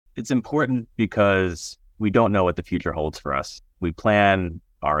It's important because we don't know what the future holds for us. We plan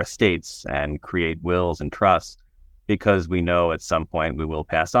our estates and create wills and trusts because we know at some point we will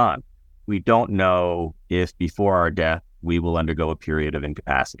pass on. We don't know if before our death we will undergo a period of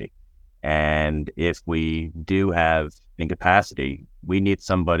incapacity. And if we do have incapacity, we need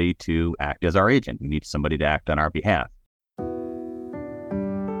somebody to act as our agent. We need somebody to act on our behalf.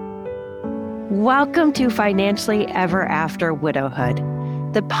 Welcome to Financially Ever After Widowhood,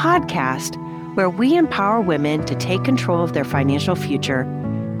 the podcast where we empower women to take control of their financial future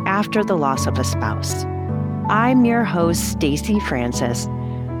after the loss of a spouse. I'm your host, Stacey Francis,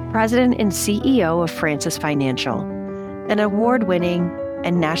 President and CEO of Francis Financial, an award-winning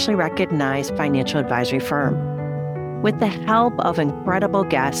and nationally recognized financial advisory firm. With the help of incredible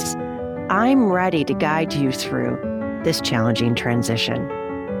guests, I'm ready to guide you through this challenging transition.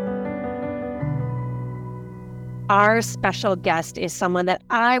 Our special guest is someone that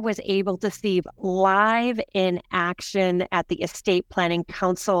I was able to see live in action at the Estate Planning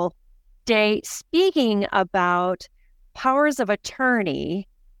Council Day, speaking about powers of attorney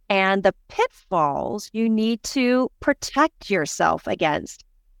and the pitfalls you need to protect yourself against.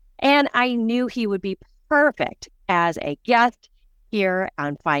 And I knew he would be perfect as a guest here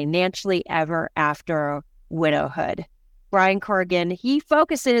on Financially Ever After Widowhood. Brian Corrigan, he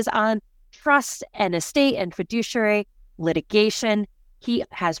focuses on trust and estate and fiduciary litigation. He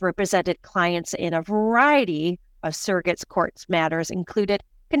has represented clients in a variety of surrogates courts matters, included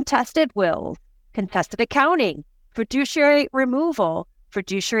contested wills, contested accounting, fiduciary removal,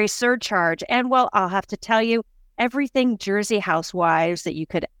 fiduciary surcharge, and well, I'll have to tell you, everything Jersey housewives that you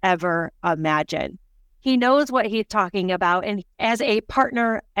could ever imagine. He knows what he's talking about, and as a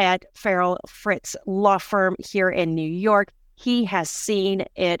partner at Farrell Fritz Law Firm here in New York, he has seen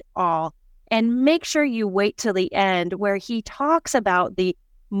it all. And make sure you wait till the end where he talks about the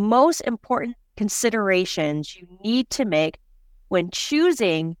most important considerations you need to make when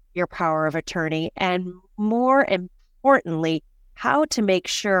choosing your power of attorney, and more importantly, how to make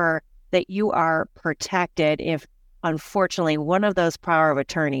sure that you are protected if, unfortunately, one of those power of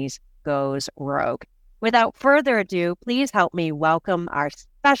attorneys goes rogue. Without further ado, please help me welcome our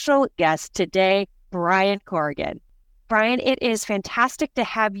special guest today, Brian Corrigan. Brian, it is fantastic to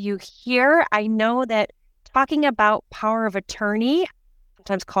have you here. I know that talking about power of attorney,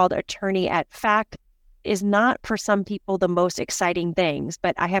 sometimes called attorney at fact, is not for some people the most exciting things.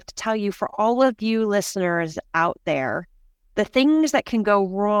 But I have to tell you, for all of you listeners out there, the things that can go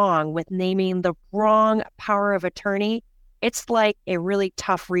wrong with naming the wrong power of attorney, it's like a really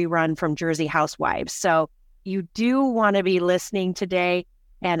tough rerun from Jersey Housewives. So you do want to be listening today.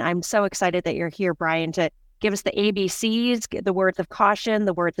 And I'm so excited that you're here, Brian, to give us the ABCs, the words of caution,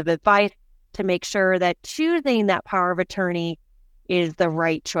 the words of advice to make sure that choosing that power of attorney is the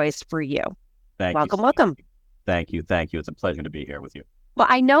right choice for you. Welcome. Thank you. It's a pleasure to be here with you. Well,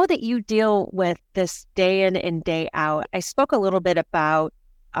 I know that you deal with this day in and day out. I spoke a little bit about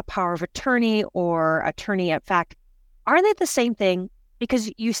a power of attorney or attorney at fact. Are they the same thing? Because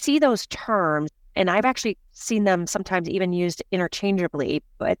you see those terms, and I've actually seen them sometimes even used interchangeably,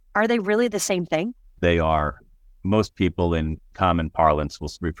 but are they really the same thing? They are. Most people in common parlance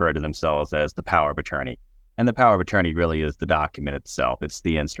will refer to themselves as the power of attorney. And the power of attorney really is the document itself. It's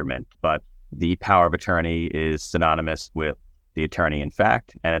the instrument. But the power of attorney is synonymous with the attorney in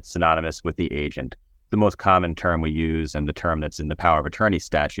fact, and it's synonymous with the agent. The most common term we use, and the term that's in the power of attorney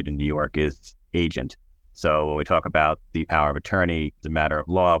statute in New York, is agent. So when we talk about the power of attorney, as a matter of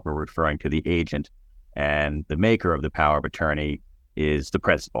law, we're referring to the agent. And the maker of the power of attorney is the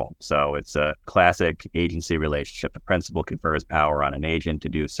principal. So it's a classic agency relationship. The principal confers power on an agent to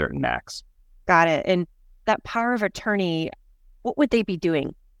do certain acts. Got it. And that power of attorney, what would they be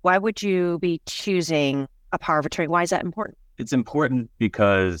doing? Why would you be choosing a power of attorney? Why is that important? It's important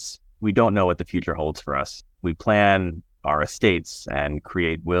because we don't know what the future holds for us. We plan our estates and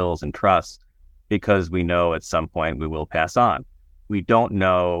create wills and trusts because we know at some point we will pass on. We don't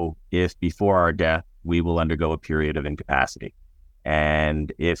know if before our death we will undergo a period of incapacity.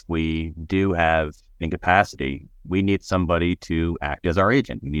 And if we do have incapacity, we need somebody to act as our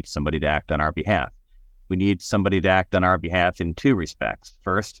agent. We need somebody to act on our behalf. We need somebody to act on our behalf in two respects.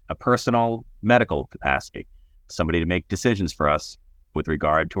 First, a personal medical capacity, somebody to make decisions for us with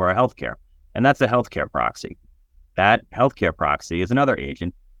regard to our healthcare. And that's a healthcare proxy. That healthcare proxy is another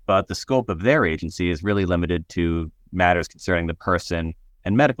agent, but the scope of their agency is really limited to matters concerning the person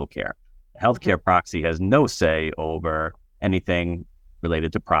and medical care. A healthcare proxy has no say over anything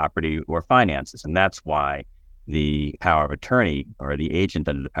related to property or finances. And that's why the power of attorney or the agent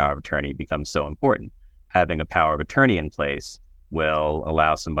under the power of attorney becomes so important. Having a power of attorney in place will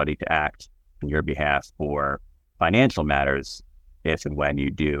allow somebody to act on your behalf for financial matters if and when you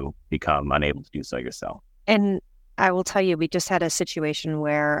do become unable to do so yourself. And I will tell you, we just had a situation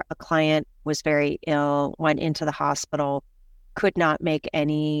where a client was very ill, went into the hospital, could not make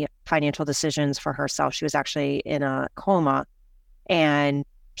any financial decisions for herself. She was actually in a coma, and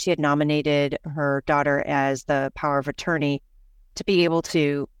she had nominated her daughter as the power of attorney to be able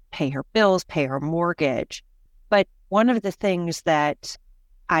to pay her bills, pay her mortgage. But one of the things that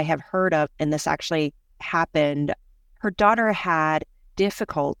I have heard of, and this actually happened, her daughter had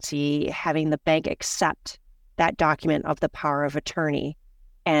difficulty having the bank accept that document of the power of attorney.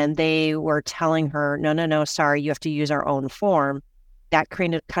 And they were telling her, no, sorry, you have to use our own form. That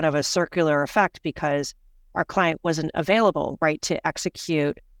created kind of a circular effect because our client wasn't available, right, to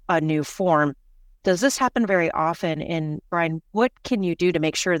execute a new form. Does this happen very often? And Brian, what can you do to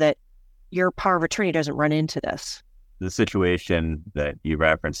make sure that your power of attorney doesn't run into this? The situation that you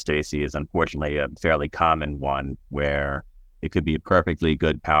referenced, Stacy, is unfortunately a fairly common one where it could be a perfectly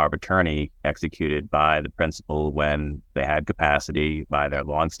good power of attorney executed by the principal when they had capacity, by their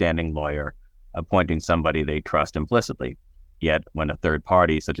longstanding lawyer, appointing somebody they trust implicitly. Yet when a third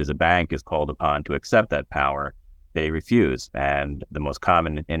party, such as a bank, is called upon to accept that power, they refuse. And the most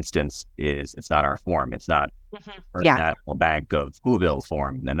common instance is it's not our form. It's not First National Bank of Whoville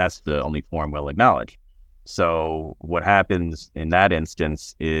form. And that's the only form we'll acknowledge. So what happens in that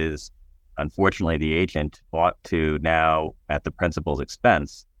instance is, unfortunately, the agent ought to now, at the principal's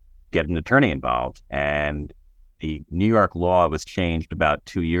expense, get an attorney involved. And the New York law was changed about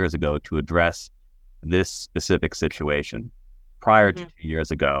 2 years ago to address this specific situation. Prior to 2 years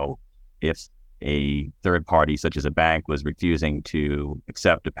ago, if a third party, such as a bank, was refusing to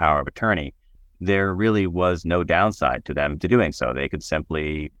accept a power of attorney, there really was no downside to them to doing so. They could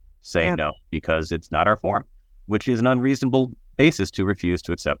simply say no because it's not our form, which is an unreasonable basis to refuse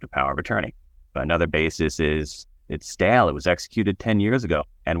to accept a power of attorney. Another basis is it's stale. It was executed 10 years ago,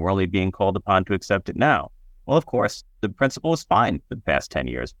 and we're only being called upon to accept it now. Well, of course, the principle is fine for the past 10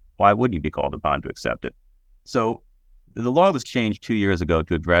 years. Why would you be called upon to accept it? So the law was changed 2 years ago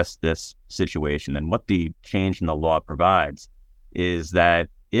to address this situation. And what the change in the law provides is that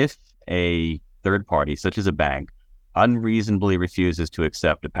if a third party, such as a bank, unreasonably refuses to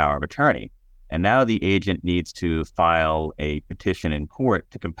accept a power of attorney, and now the agent needs to file a petition in court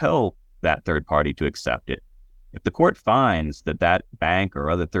to compel that third party to accept it. If the court finds that that bank or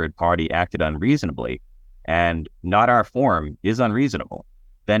other third party acted unreasonably and not our form is unreasonable,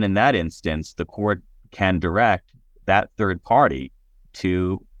 then in that instance, the court can direct that third party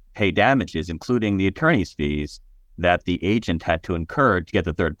to pay damages, including the attorney's fees that the agent had to incur to get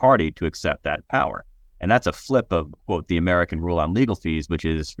the third party to accept that power. And that's a flip of, quote, the American rule on legal fees, which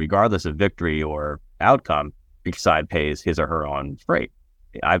is regardless of victory or outcome, each side pays his or her own freight.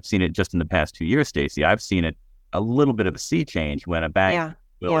 I've seen it just in the past 2 years, Stacy. I've seen it a little bit of a sea change when a bank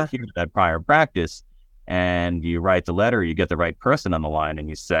will adhere to that prior practice, and you write the letter, you get the right person on the line, and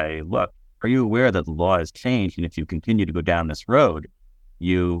you say, look, are you aware that the law has changed? And if you continue to go down this road,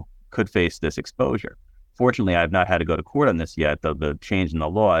 you could face this exposure. Fortunately, I've not had to go to court on this yet, though the change in the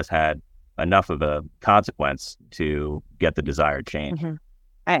law has had enough of a consequence to get the desired change.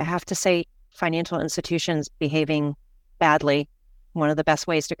 I have to say, financial institutions behaving badly, one of the best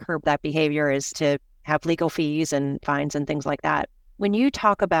ways to curb that behavior is to have legal fees and fines and things like that. When you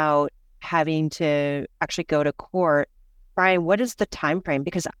talk about having to actually go to court, Brian, what is the time frame?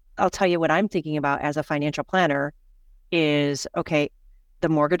 Because I'll tell you what I'm thinking about as a financial planner is, okay, the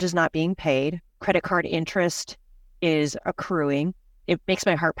mortgage is not being paid, credit card interest is accruing. It makes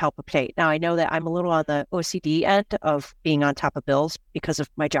my heart palpitate. Now, I know that I'm a little on the OCD end of being on top of bills because of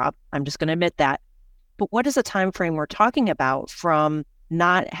my job. I'm just going to admit that. But what is the time frame we're talking about from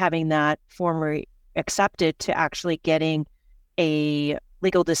not having that form accepted to actually getting a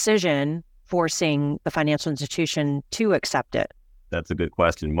legal decision forcing the financial institution to accept it? That's a good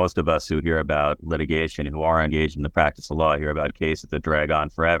question. Most of us who hear about litigation, who are engaged in the practice of law, hear about cases that drag on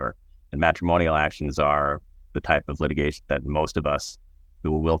forever. And matrimonial actions are the type of litigation that most of us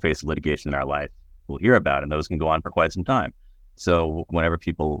who will face litigation in our life will hear about, and those can go on for quite some time. So whenever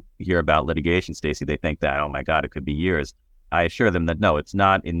people hear about litigation, Stacy, they think that, oh my God, it could be years. I assure them that no, it's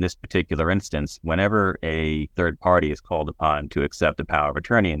not in this particular instance. Whenever a third party is called upon to accept a power of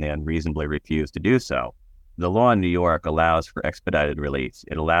attorney and they unreasonably refuse to do so, the law in New York allows for expedited release.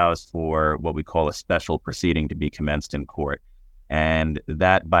 It allows for what we call a special proceeding to be commenced in court. And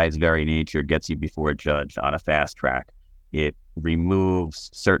that, by its very nature, gets you before a judge on a fast track. It removes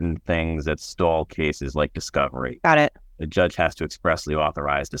certain things that stall cases like discovery. Got it. The judge has to expressly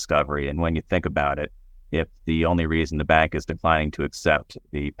authorize discovery. And when you think about it, If the only reason the bank is declining to accept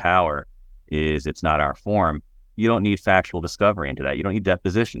the power is it's not our form, you don't need factual discovery into that. You don't need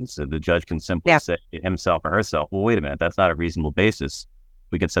depositions. So the judge can simply say himself or herself, well, wait a minute, that's not a reasonable basis.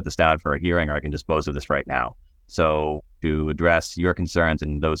 We can set this down for a hearing, or I can dispose of this right now. So to address your concerns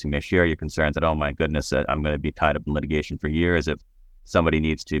and those who may share your concerns that, oh my goodness, I'm going to be tied up in litigation for years if somebody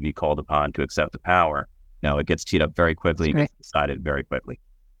needs to be called upon to accept the power. No, it gets teed up very quickly and gets decided very quickly.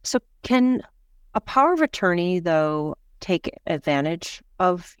 So can a power of attorney, though, take advantage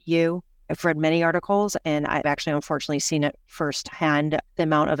of you? I've read many articles, and I've actually unfortunately seen it firsthand, the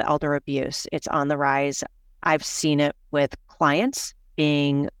amount of elder abuse. It's on the rise. I've seen it with clients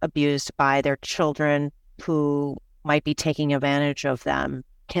being abused by their children who might be taking advantage of them.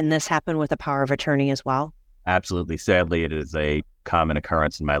 Can this happen with a power of attorney as well? Absolutely. Sadly, it is a common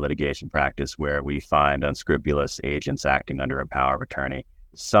occurrence in my litigation practice where we find unscrupulous agents acting under a power of attorney.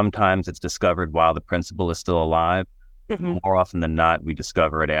 Sometimes it's discovered while the principal is still alive. Mm-hmm. More often than not, we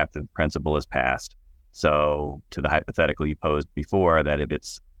discover it after the principal has passed. So to the hypothetical you posed before, that if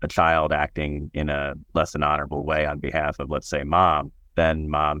it's a child acting in a less than honorable way on behalf of, let's say, mom, then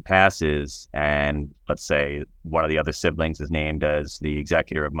mom passes, and let's say one of the other siblings is named as the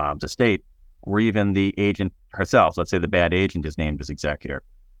executor of mom's estate, or even the agent herself. Let's say the bad agent is named as executor.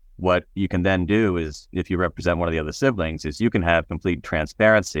 What you can then do is, if you represent one of the other siblings, is you can have complete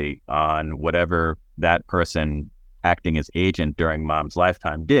transparency on whatever that person acting as agent during mom's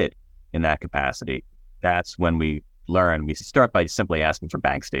lifetime did in that capacity. That's when we learn. We start by simply asking for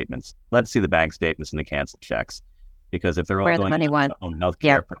bank statements. Let's see the bank statements and the canceled checks. Because if they're all going to own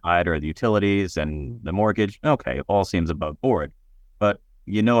healthcare provider, the utilities and the mortgage, okay, it all seems above board. But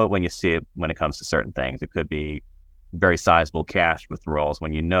you know it when you see it when it comes to certain things. It could be very sizable cash withdrawals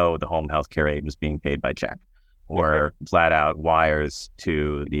when you know the home healthcare aid was being paid by check, or flat out wires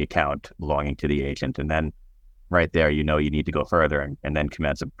to the account belonging to the agent. And then right there, you know you need to go further and then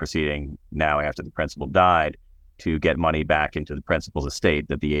commence a proceeding now after the principal died to get money back into the principal's estate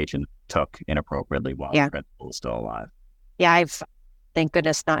that the agent took inappropriately while the principal was still alive. Yeah, I've, thank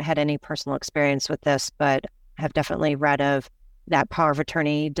goodness, not had any personal experience with this, but have definitely read of that power of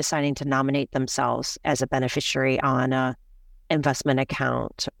attorney deciding to nominate themselves as a beneficiary on a investment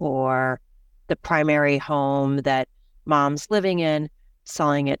account, or the primary home that mom's living in,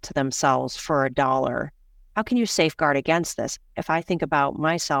 selling it to themselves for $1. How can you safeguard against this? If I think about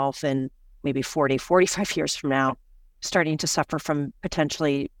myself in maybe 40, 45 years from now, starting to suffer from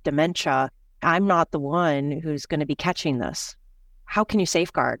potentially dementia, I'm not the one who's going to be catching this. How can you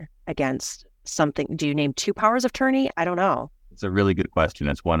safeguard against something? Do you name two powers of attorney? I don't know. It's a really good question.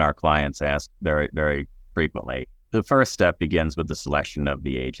 It's one our clients ask very, very frequently. The first step begins with the selection of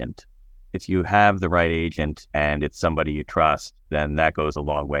the agent. If you have the right agent and it's somebody you trust, then that goes a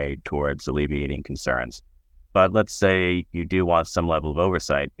long way towards alleviating concerns. But let's say you do want some level of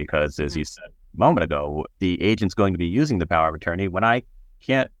oversight because, as you said a moment ago, the agent's going to be using the power of attorney when I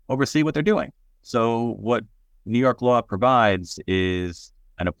can't oversee what they're doing. So what New York law provides is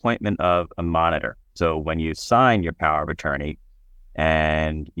an appointment of a monitor. So when you sign your power of attorney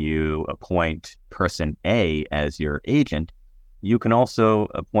and you appoint person A as your agent, you can also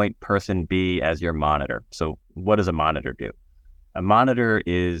appoint person B as your monitor. So what does a monitor do? A monitor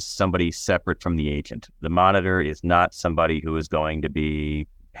is somebody separate from the agent. The monitor is not somebody who is going to be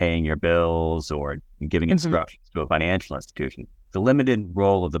paying your bills or giving instructions to a financial institution. The limited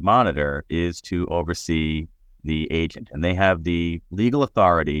role of the monitor is to oversee the agent, and they have the legal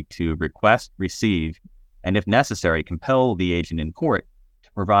authority to request, receive, and if necessary, compel the agent in court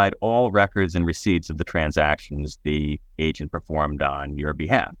to provide all records and receipts of the transactions the agent performed on your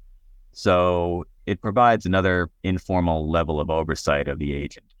behalf. So it provides another informal level of oversight of the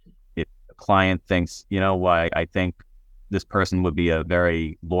agent. If a client thinks, you know, I think this person would be a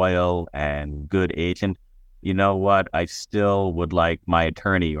very loyal and good agent, you know what, I still would like my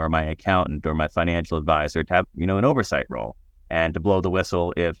attorney or my accountant or my financial advisor to have, an oversight role and to blow the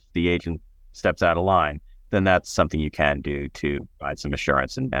whistle if the agent steps out of line. Then that's something you can do to provide some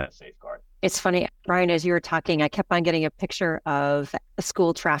assurance and a safeguard. It's funny, Brian, as you were talking, I kept on getting a picture of a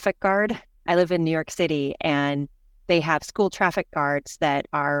school traffic guard. I live in New York City, and they have school traffic guards that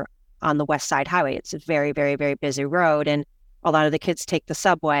are on the West Side Highway. It's a very, very, very busy road, and a lot of the kids take the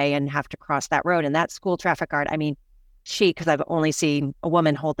subway and have to cross that road. And that school traffic guard, because I've only seen a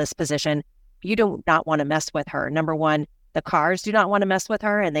woman hold this position, you do not want to mess with her. Number one, the cars do not want to mess with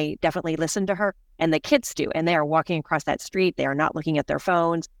her, and they definitely listen to her, and the kids do. And they are walking across that street. They are not looking at their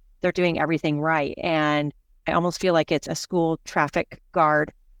phones. They're doing everything right. And I almost feel like it's a school traffic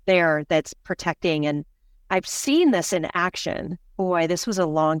guard there that's protecting. And I've seen this in action. Boy, this was a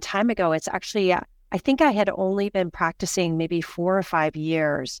long time ago. It's actually I think I had only been practicing maybe 4 or 5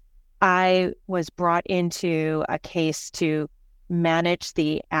 years. I was brought into a case to manage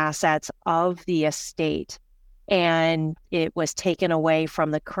the assets of the estate, and it was taken away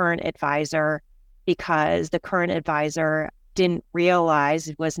from the current advisor because the current advisor didn't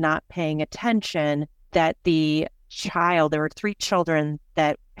realize, was not paying attention, that there were 3 children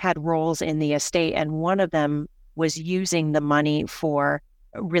that had roles in the estate, and one of them was using the money for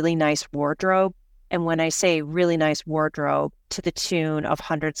a really nice wardrobe. And when I say really nice wardrobe, to the tune of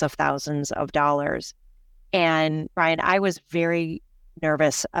hundreds of thousands of dollars. And Brian, I was very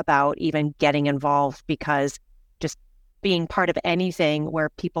nervous about even getting involved because just being part of anything where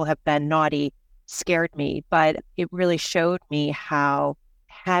people have been naughty scared me. But it really showed me how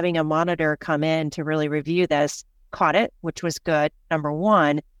having a monitor come in to really review this caught it, which was good, number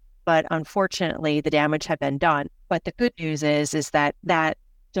one. But unfortunately, the damage had been done. But the good news is that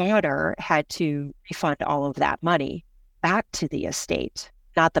daughter had to refund all of that money back to the estate.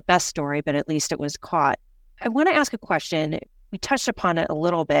 Not the best story, but at least it was caught. I want to ask a question. We touched upon it a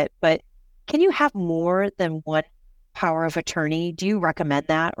little bit, but can you have more than one power of attorney? Do you recommend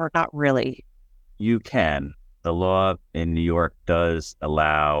that or not really? You can. The law in New York does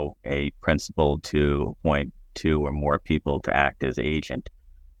allow a principal to appoint 2 or more people to act as agent.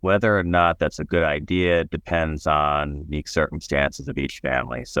 Whether or not that's a good idea depends on the circumstances of each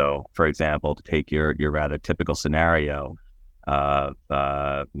family. So, for example, to take your rather typical scenario of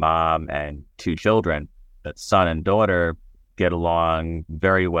mom and 2 children, that son and daughter get along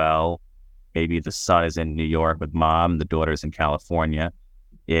very well. Maybe the son is in New York with mom, the daughter's in California.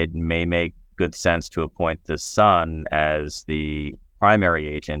 It may make good sense to appoint the son as the primary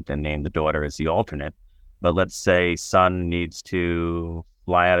agent and name the daughter as the alternate. But let's say son needs to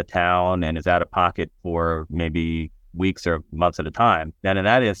fly out of town and is out of pocket for maybe weeks or months at a time. Then in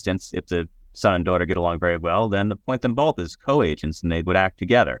that instance, if the son and daughter get along very well, then appoint them both as co-agents and they would act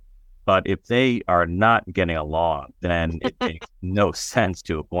together. But if they are not getting along, then it makes no sense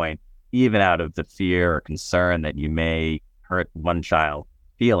to appoint, even out of the fear or concern that you may hurt one child's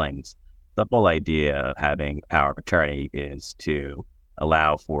feelings. The whole idea of having power of attorney is to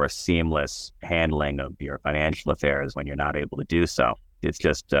allow for a seamless handling of your financial affairs when you're not able to do so. It's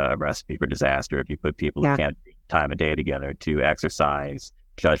just a recipe for disaster if you put people who can't time of day together to exercise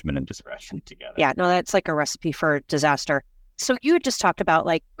judgment and discretion together. Yeah, no, that's like a recipe for disaster. So you had just talked about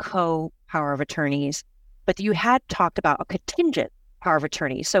like co-power of attorneys, but you had talked about a contingent power of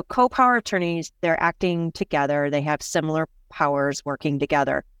attorney. So co-power attorneys, they're acting together. They have similar powers working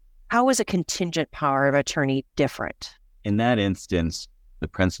together. How is a contingent power of attorney different? In that instance, the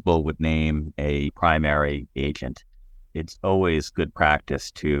principal would name a primary agent. It's always good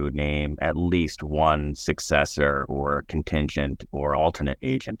practice to name at least one successor or contingent or alternate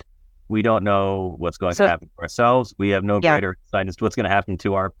agent. We don't know what's going to happen to ourselves. We have no greater insight as to what's going to happen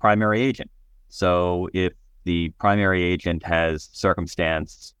to our primary agent. So if the primary agent has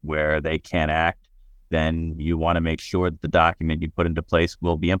circumstance where they can't act, then you want to make sure that the document you put into place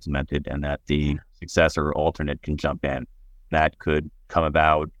will be implemented and that the successor or alternate can jump in. That could come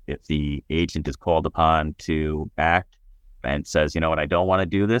about if the agent is called upon to act and says, you know what, I don't want to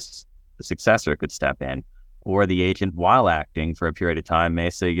do this. The successor could step in. Or the agent, while acting for a period of time, may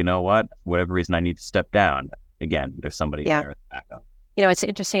say, you know what, for whatever reason, I need to step down. Again, there's somebody there to back up. You know, it's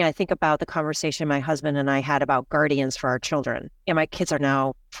interesting. I think about the conversation my husband and I had about guardians for our children. And my kids are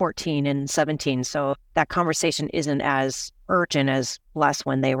now 14 and 17. So that conversation isn't as urgent as less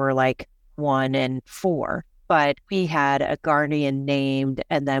when they were like 1 and 4. But we had a guardian named,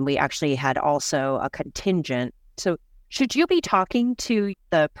 and then we actually had also a contingent. So should you be talking to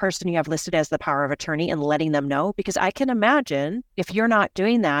the person you have listed as the power of attorney and letting them know? Because I can imagine if you're not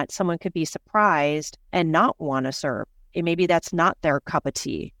doing that, someone could be surprised and not want to serve. And maybe that's not their cup of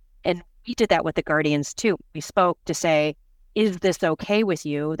tea. And we did that with the guardians too. We spoke to say, is this okay with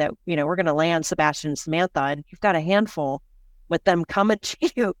you that, you know, we're going to land Sebastian and Samantha and you've got a handful with them coming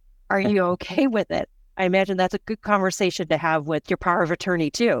to you. Are you okay with it? I imagine that's a good conversation to have with your power of attorney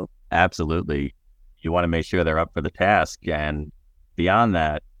too. Absolutely. You want to make sure they're up for the task. And beyond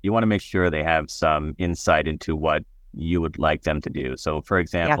that, you want to make sure they have some insight into what you would like them to do. So for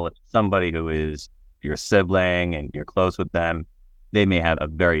example, if somebody who is your sibling and you're close with them, they may have a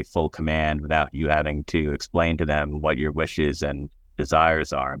very full command without you having to explain to them what your wishes and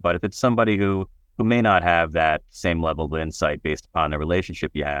desires are. But if it's somebody who may not have that same level of insight based upon the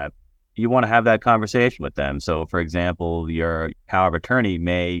relationship you want to have that conversation with them. So for example, your power of attorney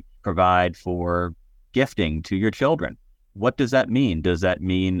may provide for gifting to your children. What does that mean? Does that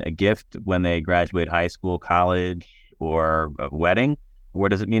mean a gift when they graduate high school, college, or a wedding? What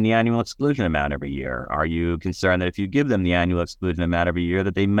does it mean the annual exclusion amount every year? Are you concerned that if you give them the annual exclusion amount every year,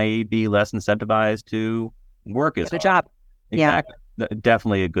 that they may be less incentivized to work as Get a hard? job. Exactly.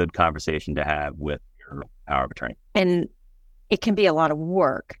 Definitely a good conversation to have with your power of attorney. And it can be a lot of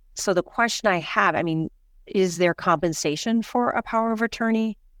work. So the question I have, I mean, is there compensation for a power of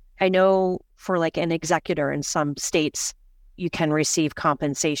attorney? I know for like an executor in some states, you can receive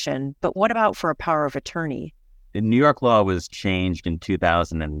compensation, but what about for a power of attorney? The New York law was changed in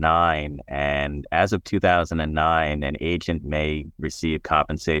 2009, and as of 2009, an agent may receive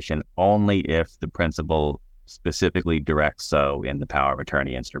compensation only if the principal specifically directs so in the power of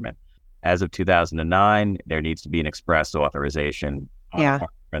attorney instrument. As of 2009, there needs to be an express authorization on the part of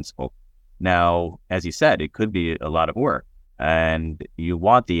the principal. Now, as you said, it could be a lot of work, and you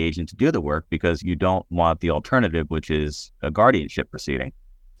want the agent to do the work because you don't want the alternative, which is a guardianship proceeding.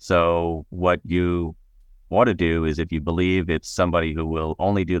 So what you want to do is, if you believe it's somebody who will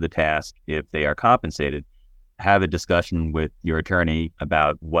only do the task if they are compensated, have a discussion with your attorney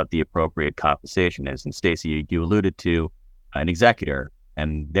about what the appropriate compensation is. And Stacey, you alluded to an executor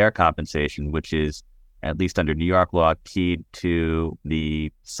and their compensation, which is, at least under New York law, keyed to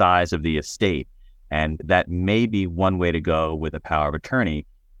the size of the estate. And that may be one way to go with a power of attorney.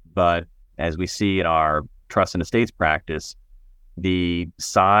 But as we see in our trust and estates practice, the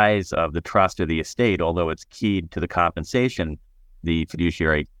size of the trust or the estate, although it's keyed to the compensation, the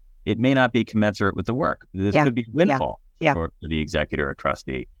fiduciary, it may not be commensurate with the work. This could be a windfall for the executor or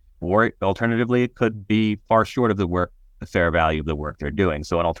trustee. Or alternatively, it could be far short of the fair value of the work they're doing.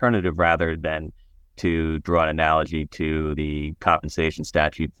 So an alternative, rather than to draw an analogy to the compensation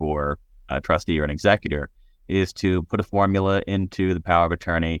statute for a trustee or an executor, is to put a formula into the power of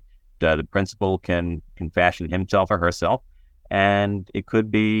attorney. The principal can fashion himself or herself, and it could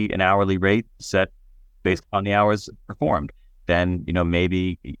be an hourly rate set based on the hours performed. Then,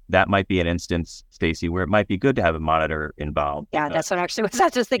 maybe that might be an instance, Stacey, where it might be good to have a monitor involved. Yeah, that's what actually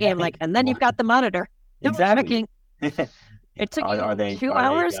was just thinking. I'm like, and then you've got the monitor. Exactly. It took you 2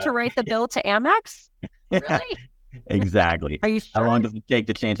 hours to write the bill to Amex? Really? Exactly. Are you sure? How long does it take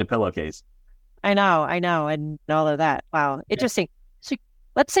to change a pillowcase? I know, and all of that. Wow, interesting. So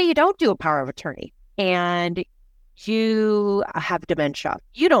let's say you don't do a power of attorney and you have dementia.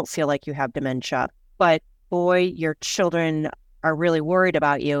 You don't feel like you have dementia, but boy, your children are really worried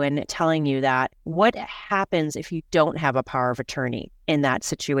about you and telling you that. What happens if you don't have a power of attorney in that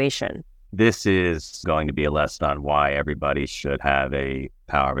situation? This is going to be a lesson on why everybody should have a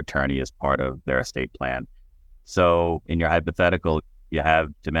power of attorney as part of their estate plan. So in your hypothetical, you have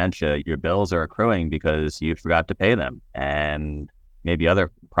dementia, your bills are accruing because you forgot to pay them. And maybe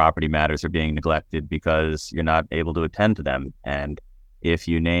other property matters are being neglected because you're not able to attend to them. And if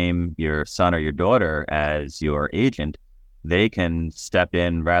you name your son or your daughter as your agent, they can step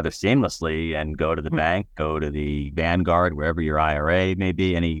in rather seamlessly and go to the bank, go to the Vanguard, wherever your IRA may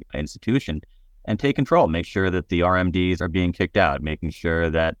be, any institution, and take control. Make sure that the RMDs are being kicked out, making sure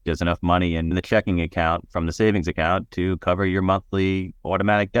that there's enough money in the checking account from the savings account to cover your monthly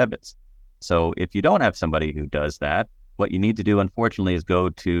automatic debits. So if you don't have somebody who does that, what you need to do, unfortunately, is go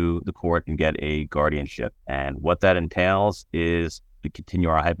to the court and get a guardianship. And what that entails is, to continue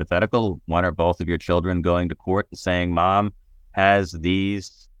our hypothetical, one or both of your children going to court and saying, Mom has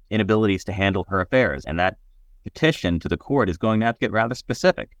these inabilities to handle her affairs. And that petition to the court is going to have to get rather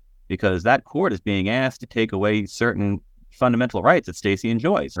specific, because that court is being asked to take away certain fundamental rights that Stacey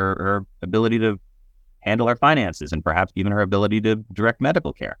enjoys, her ability to handle her finances and perhaps even her ability to direct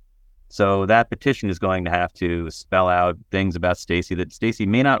medical care. So that petition is going to have to spell out things about Stacey that Stacey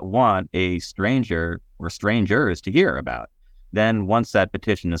may not want a stranger or strangers to hear about. Then once that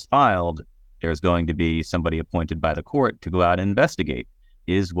petition is filed, there's going to be somebody appointed by the court to go out and investigate.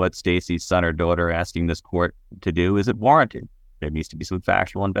 Is what Stacey's son or daughter asking this court to do, is it warranted? There needs to be some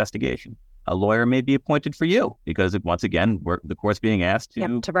factual investigation. A lawyer may be appointed for you because, once again, the court's being asked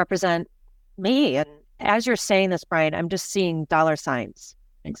to represent me. And as you're saying this, Brian, I'm just seeing dollar signs.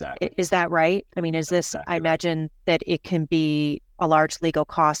 Exactly. Is that right? I mean, is this, I imagine that it can be a large legal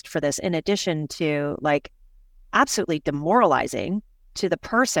cost for this, in addition to absolutely demoralizing to the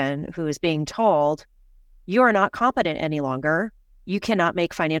person who is being told, you are not competent any longer. You cannot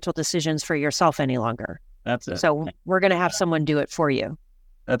make financial decisions for yourself any longer. That's it. So we're going to have someone do it for you.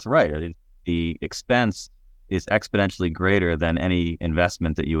 That's right. The expense is exponentially greater than any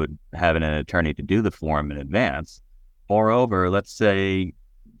investment that you would have in an attorney to do the form in advance. Moreover, let's say,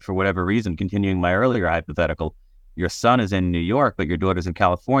 for whatever reason, continuing my earlier hypothetical, your son is in New York, but your daughter's in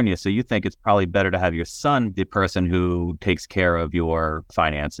California. So you think it's probably better to have your son, the person who takes care of your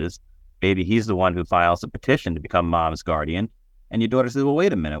finances. Maybe he's the one who files a petition to become mom's guardian. And your daughter says, well,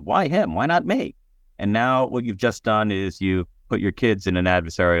 wait a minute, why him? Why not me? And now what you've just done is you put your kids in an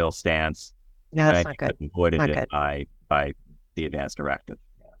adversarial stance. No, that's not good. Avoided Not it good. by the advance directive.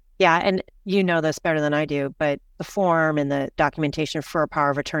 Yeah, and you know this better than I do, but the form and the documentation for a power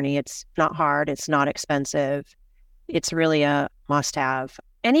of attorney, it's not hard, it's not expensive. It's really a must-have.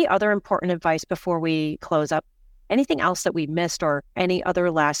 Any other important advice before we close up? Anything else that we missed, or any other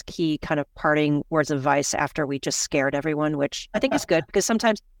last key kind of parting words of advice after we just scared everyone, which I think is good because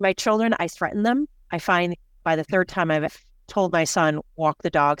sometimes my children, I threaten them. I find by the third time I've told my son, walk the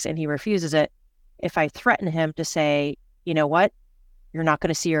dogs, and he refuses it. If I threaten him to say, you know what, you're not going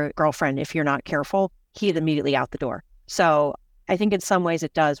to see your girlfriend if you're not careful, he's immediately out the door. So I think in some ways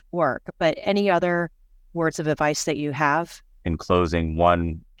it does work. But any other words of advice that you have? In closing,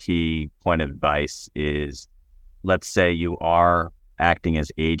 one key point of advice is, let's say you are acting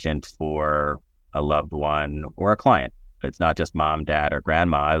as agent for a loved one or a client. It's not just mom, dad, or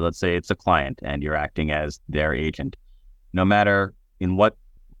grandma. Let's say it's a client and you're acting as their agent. No matter in what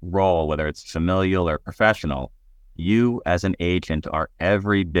role, whether it's familial or professional, you as an agent are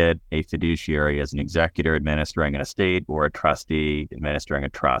every bit a fiduciary as an executor administering an estate or a trustee administering a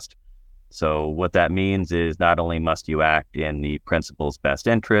trust. So what that means is not only must you act in the principal's best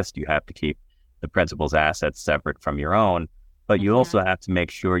interest, you have to keep the principal's assets separate from your own, but you also have to make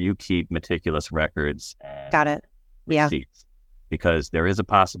sure you keep meticulous records and Got it. Yeah. receipts. Because there is a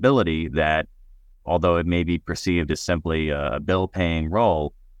possibility that, although it may be perceived as simply a bill-paying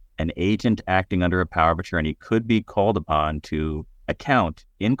role, an agent acting under a power of attorney could be called upon to account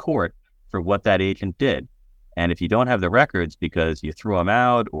in court for what that agent did. And if you don't have the records because you threw them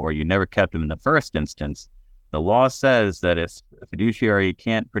out or you never kept them in the first instance, the law says that if a fiduciary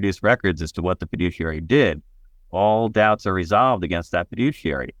can't produce records as to what the fiduciary did, all doubts are resolved against that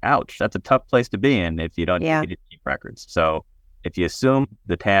fiduciary. Ouch, that's a tough place to be in if you don't keep records. So if you assume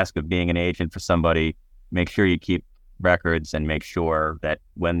the task of being an agent for somebody, make sure you keep records and make sure that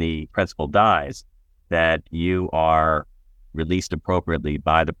when the principal dies, that you are released appropriately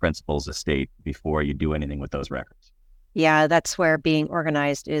by the principal's estate before you do anything with those records. Yeah, that's where being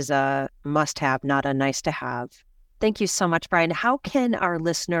organized is a must-have, not a nice-to-have. Thank you so much, Brian. How can our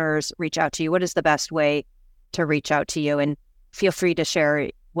listeners reach out to you? What is the best way to reach out to you? And feel free to share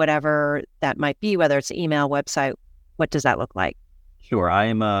whatever that might be, whether it's email, website. What does that look like? Sure. I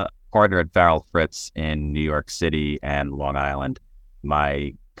am a partner at Farrell Fritz in New York City and Long Island.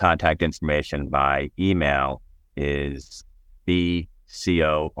 My contact information by email is bcorrigan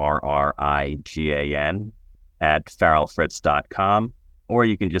 @farrellfritz.com, or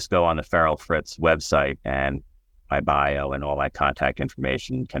you can just go on the Farrell Fritz website and my bio and all my contact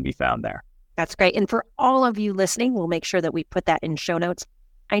information can be found there. That's great. And for all of you listening, we'll make sure that we put that in show notes.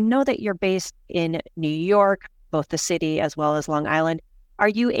 I know that you're based in New York, both the city as well as Long Island. Are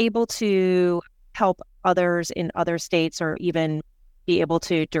you able to help others in other states or even be able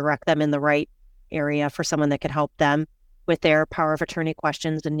to direct them in the right area for someone that could help them with their power of attorney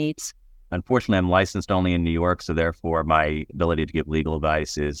questions and needs? Unfortunately, I'm licensed only in New York, so therefore my ability to give legal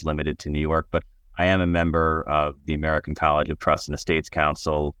advice is limited to New York, but I am a member of the American College of Trust and Estates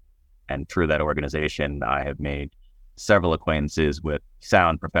Council, and through that organization, I have made several acquaintances with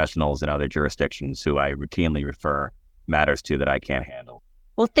sound professionals in other jurisdictions who I routinely refer matters to that I can't handle.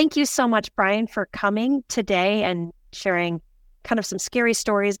 Well, thank you so much, Brian, for coming today and sharing kind of some scary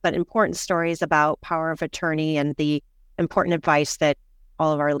stories, but important stories about power of attorney and the important advice that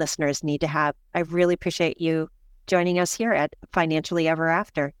all of our listeners need to have. I really appreciate you joining us here at Financially Ever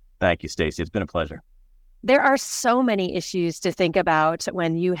After. Thank you, Stacey. It's been a pleasure. There are so many issues to think about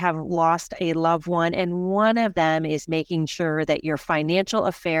when you have lost a loved one, and one of them is making sure that your financial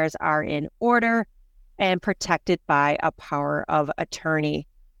affairs are in order and protected by a power of attorney.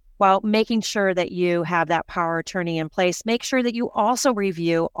 While making sure that you have that power of attorney in place, make sure that you also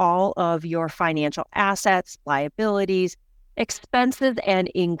review all of your financial assets, liabilities, expenses,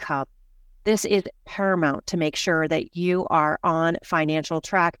 and income. This is paramount to make sure that you are on financial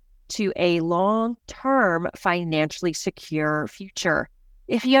track to a long-term financially secure future.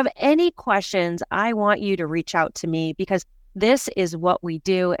 If you have any questions, I want you to reach out to me because this is what we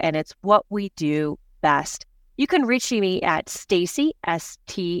do and it's what we do best. You can reach me at Stacey,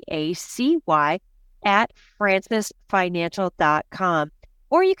 STACY, at francisfinancial.com,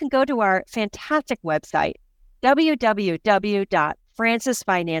 or you can go to our fantastic website,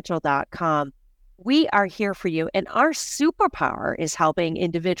 www.francisfinancial.com. We are here for you, and our superpower is helping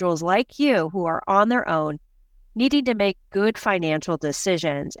individuals like you who are on their own, needing to make good financial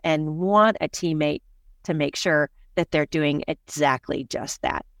decisions and want a teammate to make sure that they're doing exactly just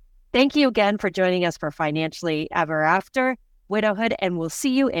that. Thank you again for joining us for Financially Ever After. widowhood, and we'll see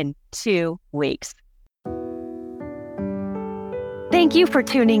you in 2 weeks. Thank you for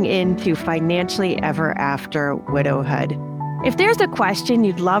tuning in to Financially Ever After Widowhood. If there's a question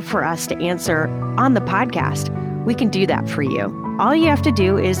you'd love for us to answer on the podcast, we can do that for you. All you have to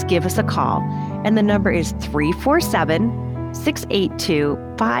do is give us a call, and the number is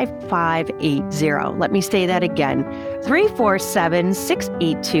 347-682-5580. Let me say that again,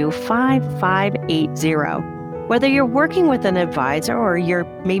 347-682-5580. Whether you're working with an advisor or you're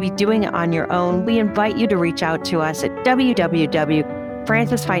maybe doing it on your own, we invite you to reach out to us at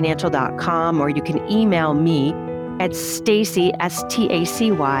www.francisfinancial.com, or you can email me at Stacy,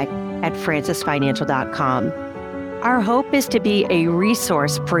 S-T-A-C-Y, at francisfinancial.com. Our hope is to be a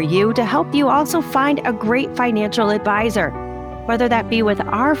resource for you to help you also find a great financial advisor, whether that be with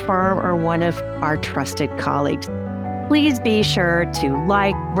our firm or one of our trusted colleagues. Please be sure to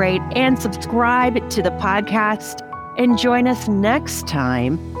like, rate, and subscribe to the podcast, and join us next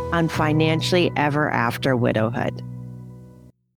time on Financially Ever After Widowhood.